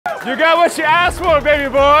You got what you asked for, baby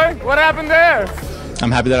boy. What happened there?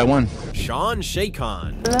 I'm happy that I won. Sean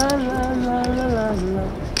Shaycon.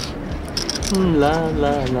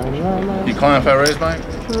 You calling if I raise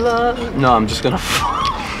Mike? No, I'm just gonna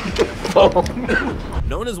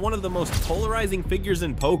Known as one of the most polarizing figures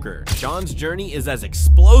in poker, Sean's journey is as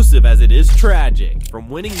explosive as it is tragic. From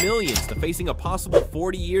winning millions to facing a possible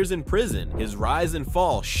 40 years in prison, his rise and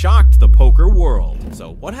fall shocked the poker world.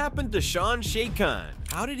 So what happened to Sean Shaycon?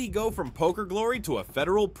 How did he go from poker glory to a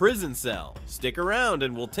federal prison cell? Stick around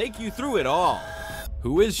and we'll take you through it all.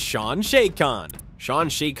 Who is Sean Shaycon? Sean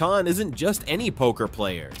Shaycon isn't just any poker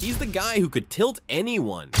player. He's the guy who could tilt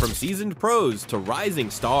anyone, from seasoned pros to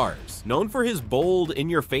rising stars. Known for his bold,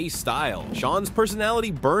 in-your-face style, Sean's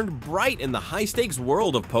personality burned bright in the high-stakes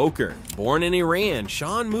world of poker. Born in Iran,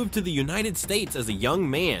 Sean moved to the United States as a young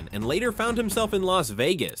man and later found himself in Las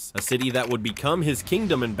Vegas, a city that would become his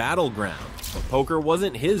kingdom and battleground. But poker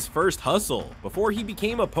wasn't his first hustle. Before he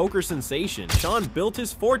became a poker sensation, Sean built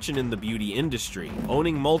his fortune in the beauty industry.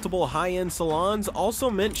 Owning multiple high-end salons also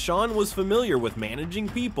meant Sean was familiar with managing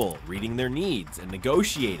people, reading their needs, and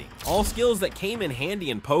negotiating. All skills that came in handy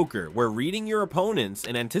in poker, where reading your opponents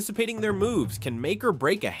and anticipating their moves can make or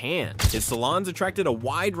break a hand. His salons attracted a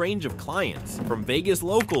wide range of clients, from Vegas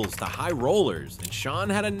locals to high rollers, and Sean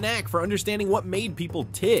had a knack for understanding what made people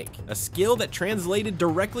tick, a skill that translated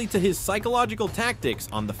directly to his psychological tactics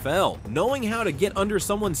on the fell. Knowing how to get under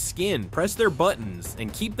someone's skin, press their buttons,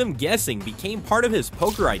 and keep them guessing became part of his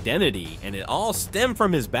poker identity, and it all stemmed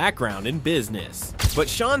from his background in business. But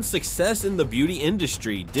Sean's success in the beauty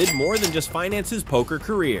industry did more than just finance his poker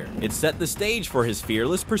career. It set the stage for his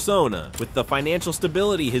fearless persona. With the financial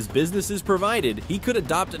stability his businesses provided, he could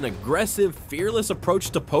adopt an aggressive, fearless approach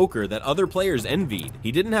to poker that other players envied.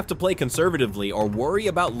 He didn't have to play conservatively or worry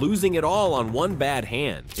about losing it all on one bad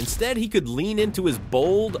hand. Instead, he could lean into his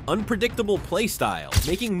bold, unpredictable playstyle,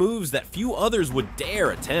 making moves that few others would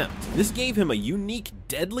dare attempt. This gave him a unique,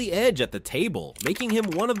 deadly edge at the table, making him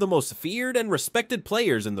one of the most feared and respected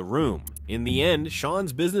players in the room. In the end,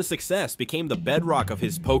 Sean's business success became the bedrock of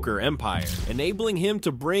his poker empire, enabling him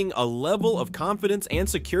to bring a level of confidence and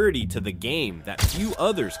security to the game that few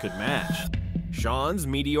others could match. Sean's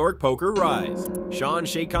meteoric poker rise. Sean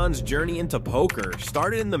Shaycon's journey into poker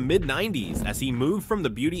started in the mid-90s as he moved from the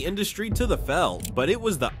beauty industry to the fell, but it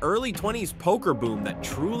was the early 20s poker boom that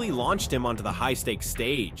truly launched him onto the high-stakes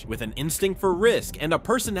stage. With an instinct for risk and a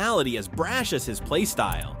personality as brash as his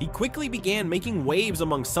playstyle, he quickly began making waves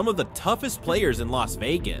among some of the toughest players in Las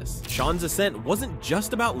Vegas. Sean's ascent wasn't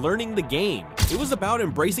just about learning the game, it was about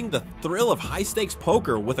embracing the thrill of high-stakes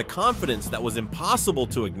poker with a confidence that was impossible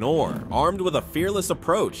to ignore. Armed with a fearless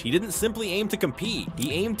approach, he didn't simply aim to compete,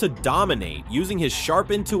 he aimed to dominate, using his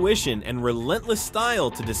sharp intuition and relentless style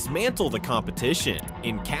to dismantle the competition.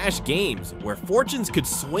 In cash games, where fortunes could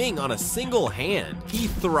swing on a single hand, he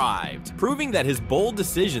thrived, proving that his bold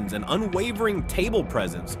decisions and unwavering table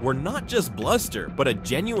presence were not just bluster, but a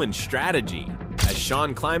genuine strategy. As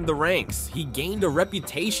Sean climbed the ranks, he gained a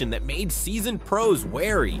reputation that made seasoned pros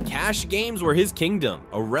wary. Cash games were his kingdom,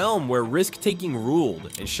 a realm where risk-taking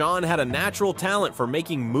ruled, and Sean had a natural talent for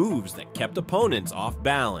making moves that kept opponents off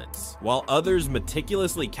balance. While others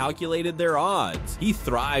meticulously calculated their odds, he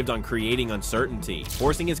thrived on creating uncertainty,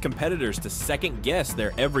 forcing his competitors to second-guess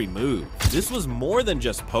their every move. This was more than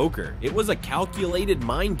just poker, it was a calculated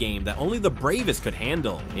mind game that only the bravest could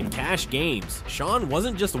handle. In cash games, Sean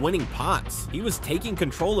wasn't just winning pots, he was taking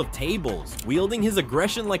control of tables, wielding his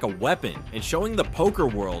aggression like a weapon, and showing the poker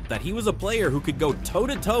world that he was a player who could go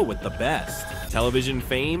toe-to-toe with the best. Television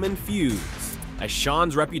fame and feuds. As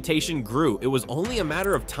Sean's reputation grew, it was only a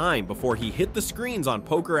matter of time before he hit the screens on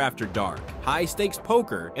Poker After Dark, High Stakes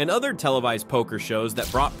Poker, and other televised poker shows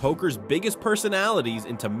that brought poker's biggest personalities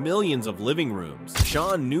into millions of living rooms.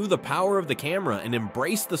 Sean knew the power of the camera and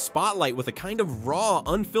embraced the spotlight with a kind of raw,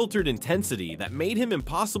 unfiltered intensity that made him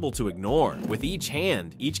impossible to ignore. With each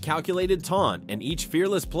hand, each calculated taunt, and each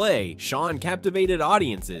fearless play, Sean captivated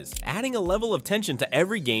audiences, adding a level of tension to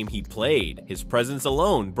every game he played. His presence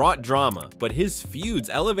alone brought drama, but his feuds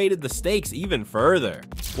elevated the stakes even further.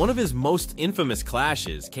 One of his most infamous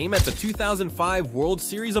clashes came at the 2005 World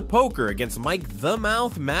Series of Poker against Mike "The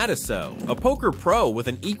Mouth" Matusow, a poker pro with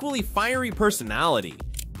an equally fiery personality.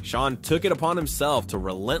 Sean took it upon himself to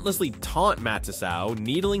relentlessly taunt Matusow,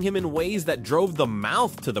 needling him in ways that drove the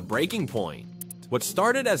mouth to the breaking point. What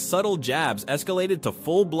started as subtle jabs escalated to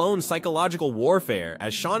full-blown psychological warfare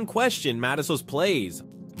as Sean questioned Matusow's plays,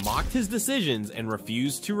 mocked his decisions, and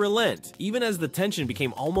refused to relent, even as the tension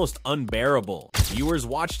became almost unbearable. Viewers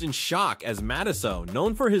watched in shock as Matisow,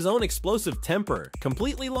 known for his own explosive temper,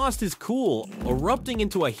 completely lost his cool, erupting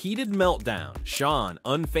into a heated meltdown. Sean,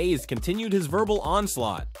 unfazed, continued his verbal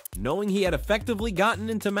onslaught, knowing he had effectively gotten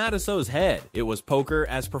into Matisow's head. It was poker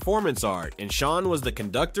as performance art, and Sean was the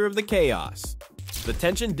conductor of the chaos. The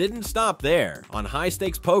tension didn't stop there. On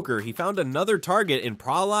high-stakes poker, he found another target in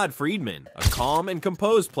Prahlad Friedman, a calm and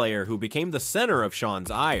composed player who became the center of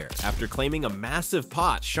Sean's ire. After claiming a massive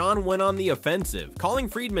pot, Sean went on the offensive, calling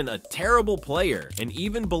Friedman a terrible player and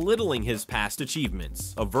even belittling his past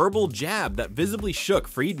achievements. A verbal jab that visibly shook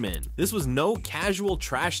Friedman. This was no casual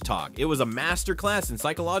trash talk. It was a masterclass in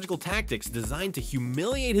psychological tactics designed to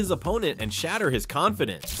humiliate his opponent and shatter his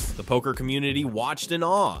confidence. The poker community watched in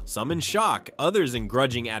awe, some in shock, others in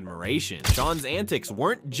grudging admiration. Sean's antics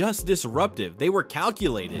weren't just disruptive, they were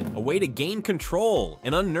calculated, a way to gain control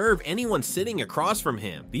and unnerve anyone sitting across from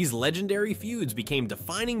him. These legendary feuds became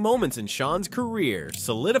defining moments in Sean's career,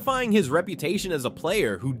 solidifying his reputation as a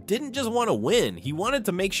player who didn't just want to win, he wanted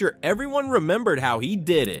to make sure everyone remembered how he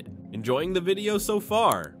did it. Enjoying the video so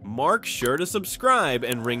far? Mark sure to subscribe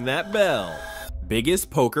and ring that bell. Biggest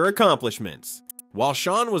poker accomplishments. While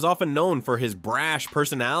Sean was often known for his brash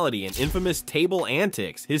personality and infamous table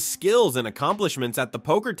antics, his skills and accomplishments at the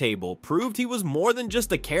poker table proved he was more than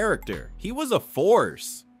just a character. He was a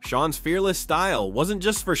force. Sean's fearless style wasn't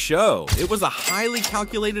just for show, it was a highly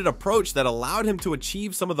calculated approach that allowed him to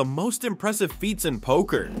achieve some of the most impressive feats in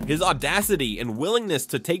poker. His audacity and willingness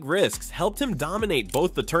to take risks helped him dominate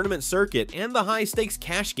both the tournament circuit and the high-stakes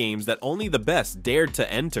cash games that only the best dared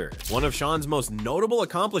to enter. One of Sean's most notable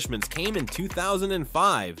accomplishments came in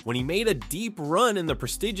 2005 when he made a deep run in the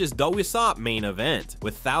prestigious Dowisop main event.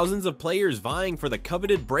 With thousands of players vying for the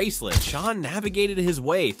coveted bracelet, Sean navigated his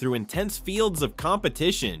way through intense fields of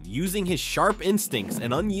competition, using his sharp instincts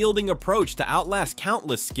and unyielding approach to outlast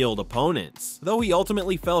countless skilled opponents. Though he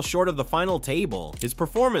ultimately fell short of the final table, his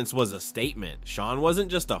performance was a statement. Sean wasn't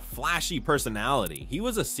just a flashy personality, he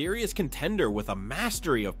was a serious contender with a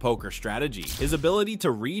mastery of poker strategy. His ability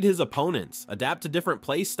to read his opponents, adapt to different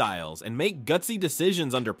play styles, and make gutsy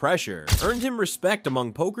decisions under pressure earned him respect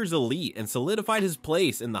among poker's elite and solidified his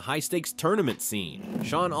place in the high-stakes tournament scene.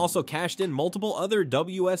 Sean also cashed in multiple other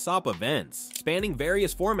WSOP events, spanning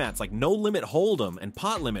various formats like No Limit Hold'em and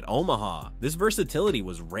Pot Limit Omaha. This versatility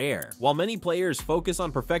was rare. While many players focus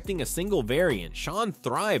on perfecting a single variant, Sean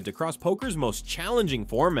thrived across poker's most challenging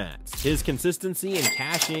formats. His consistency in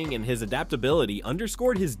cashing and his adaptability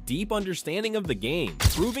underscored his deep understanding of the game,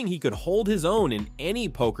 proving he could hold his own in any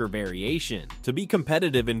poker variation. To be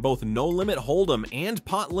competitive in both No Limit Hold'em and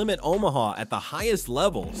Pot Limit Omaha at the highest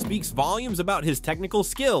level speaks volumes about his technical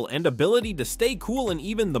skill and ability to stay cool in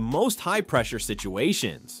even the most high-pressure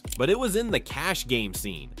situations. But it was in the cash game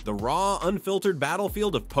scene, the raw, unfiltered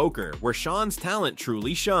battlefield of poker, where Sean's talent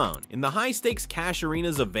truly shone. In the high-stakes cash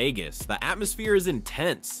arenas of Vegas, the atmosphere is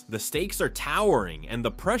intense, the stakes are towering, and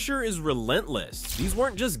the pressure is relentless. These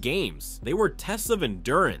weren't just games, they were tests of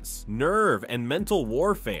endurance, nerve, and mental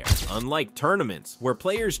warfare. Unlike tournaments, where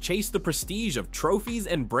players chase the prestige of trophies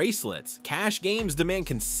and bracelets, cash games demand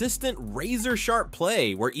consistent, razor-sharp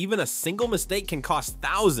play where even a single mistake can cost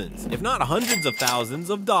thousands, if not hundreds of thousands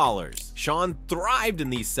of dollars. Sean thrived in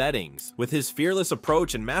these settings. With his fearless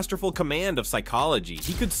approach and masterful command of psychology,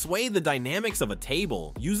 he could sway the dynamics of a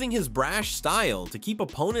table, using his brash style to keep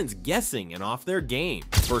opponents guessing and off their game.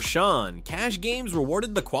 For Sean, cash games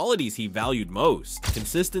rewarded the qualities he valued most: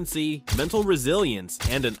 consistency, mental resilience,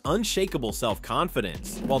 and an unshakable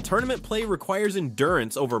self-confidence. While tournament play requires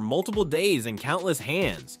endurance over multiple days and countless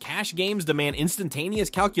hands, cash games demand instantaneous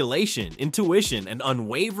calculation, intuition, and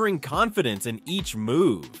unwavering confidence in each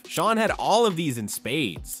move. Sean had all of these in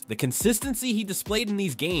spades. The consistency he displayed in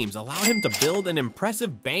these games allowed him to build an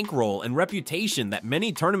impressive bankroll and reputation that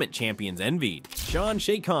many tournament champions envied. Sean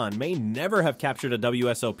Shaykhon may never have captured a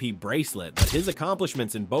WSOP bracelet, but his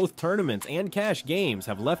accomplishments in both tournaments and cash games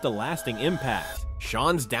have left a lasting impact.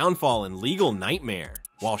 Sean's downfall and legal nightmare.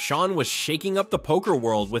 While Sean was shaking up the poker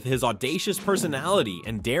world with his audacious personality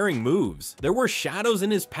and daring moves, there were shadows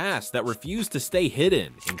in his past that refused to stay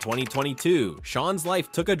hidden. In 2022, Sean's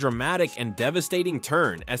life took a dramatic and devastating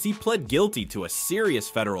turn as he pled guilty to a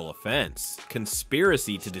serious federal offense: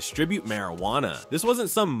 conspiracy to distribute marijuana. This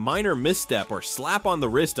wasn't some minor misstep or slap on the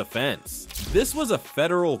wrist offense. This was a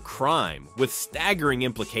federal crime with staggering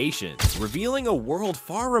implications, revealing a world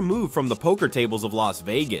far removed from the poker tables of Las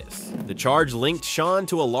Vegas. The charge linked Sean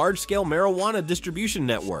into a large-scale marijuana distribution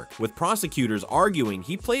network, with prosecutors arguing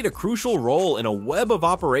he played a crucial role in a web of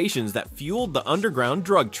operations that fueled the underground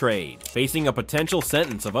drug trade. Facing a potential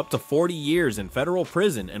sentence of up to 40 years in federal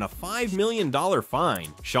prison and a $5 million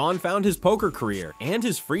fine, Sean found his poker career and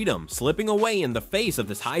his freedom slipping away in the face of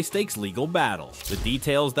this high-stakes legal battle. The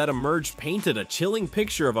details that emerged painted a chilling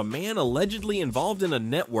picture of a man allegedly involved in a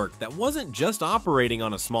network that wasn't just operating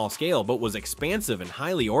on a small scale but was expansive and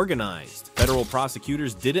highly organized. Federal prosecutors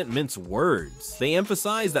didn't mince words. They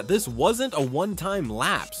emphasized that this wasn't a one-time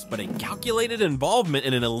lapse, but a calculated involvement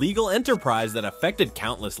in an illegal enterprise that affected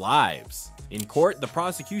countless lives. In court, the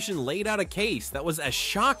prosecution laid out a case that was as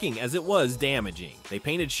shocking as it was damaging. They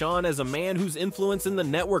painted Sean as a man whose influence in the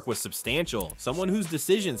network was substantial, someone whose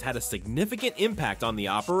decisions had a significant impact on the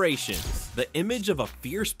operations. The image of a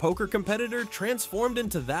fierce poker competitor transformed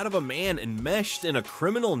into that of a man enmeshed in a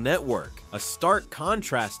criminal network, a stark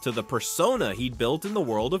contrast to the persona he'd built in the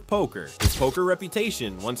world of poker. His poker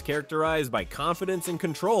reputation, once characterized by confidence and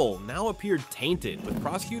control, now appeared tainted, with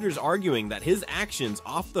prosecutors arguing that his actions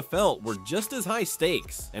off the felt were just as high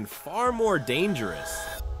stakes and far more dangerous.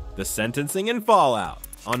 The sentencing and fallout.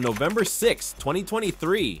 On November 6,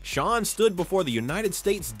 2023, Sean stood before the United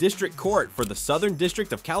States District Court for the Southern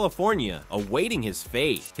District of California, awaiting his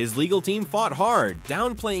fate. His legal team fought hard,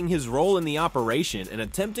 downplaying his role in the operation and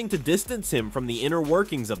attempting to distance him from the inner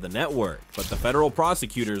workings of the network. But the federal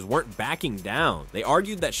prosecutors weren't backing down. They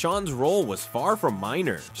argued that Sean's role was far from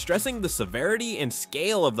minor, stressing the severity and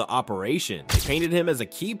scale of the operation. They painted him as a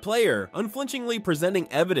key player, unflinchingly presenting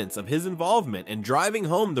evidence of his involvement and driving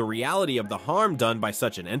home the reality of the harm done by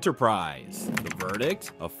such an enterprise. The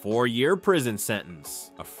verdict? A 4-year prison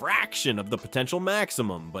sentence. A fraction of the potential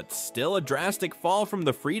maximum, but still a drastic fall from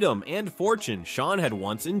the freedom and fortune Sean had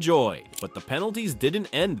once enjoyed. But the penalties didn't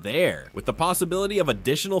end there. With the possibility of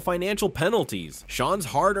additional financial penalties, Sean's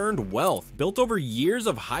hard-earned wealth, built over years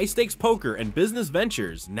of high-stakes poker and business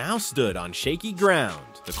ventures, now stood on shaky ground.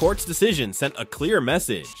 The court's decision sent a clear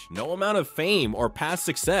message. No amount of fame or past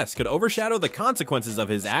success could overshadow the consequences of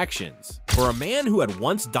his actions. For a man who had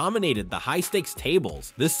once dominated the high-stakes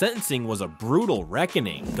tables, this sentencing was a brutal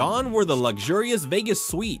reckoning. Gone were the luxurious Vegas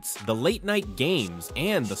suites, the late-night games,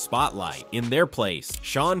 and the spotlight. In their place,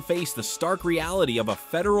 Sean faced the stark reality of a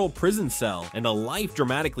federal prison cell and a life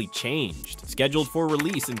dramatically changed. Scheduled for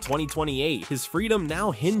release in 2028, his freedom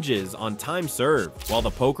now hinges on time served, while the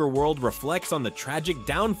poker world reflects on the tragic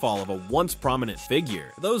downfall of a once prominent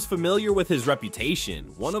figure. Those familiar with his reputation,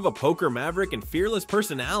 one of a poker maverick and fearless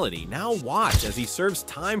personality, now watch as he serves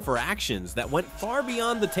time for actions that went far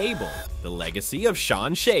beyond the table. The legacy of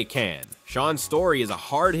Sean Shakehan. Sean's story is a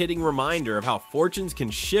hard-hitting reminder of how fortunes can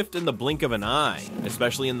shift in the blink of an eye.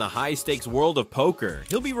 Especially in the high-stakes world of poker,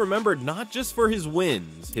 he'll be remembered not just for his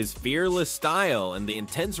wins, his fearless style, and the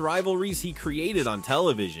intense rivalries he created on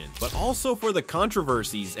television, but also for the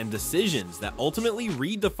controversies and decisions that ultimately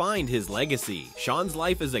redefined his legacy. Sean's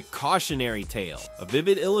life is a cautionary tale, a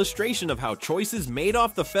vivid illustration of how choices made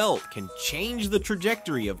off the felt can change the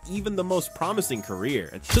trajectory of even the most promising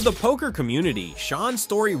career. To the poker community, Sean's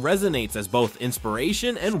story resonates as both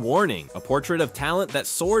inspiration and warning, a portrait of talent that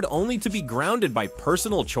soared only to be grounded by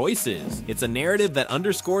personal choices. It's a narrative that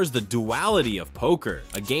underscores the duality of poker,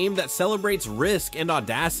 a game that celebrates risk and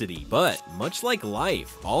audacity, but, much like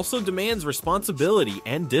life, also demands responsibility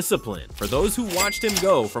and discipline. For those who watched him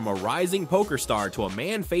go from a rising poker star to a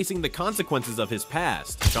man facing the consequences of his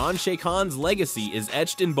past, Sean Shakehan's legacy is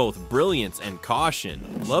etched in both brilliance and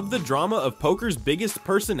caution. Love the drama of poker's biggest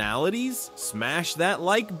personalities? Smash that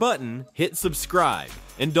like button, hit subscribe,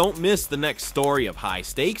 and don't miss the next story of high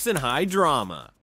stakes and high drama.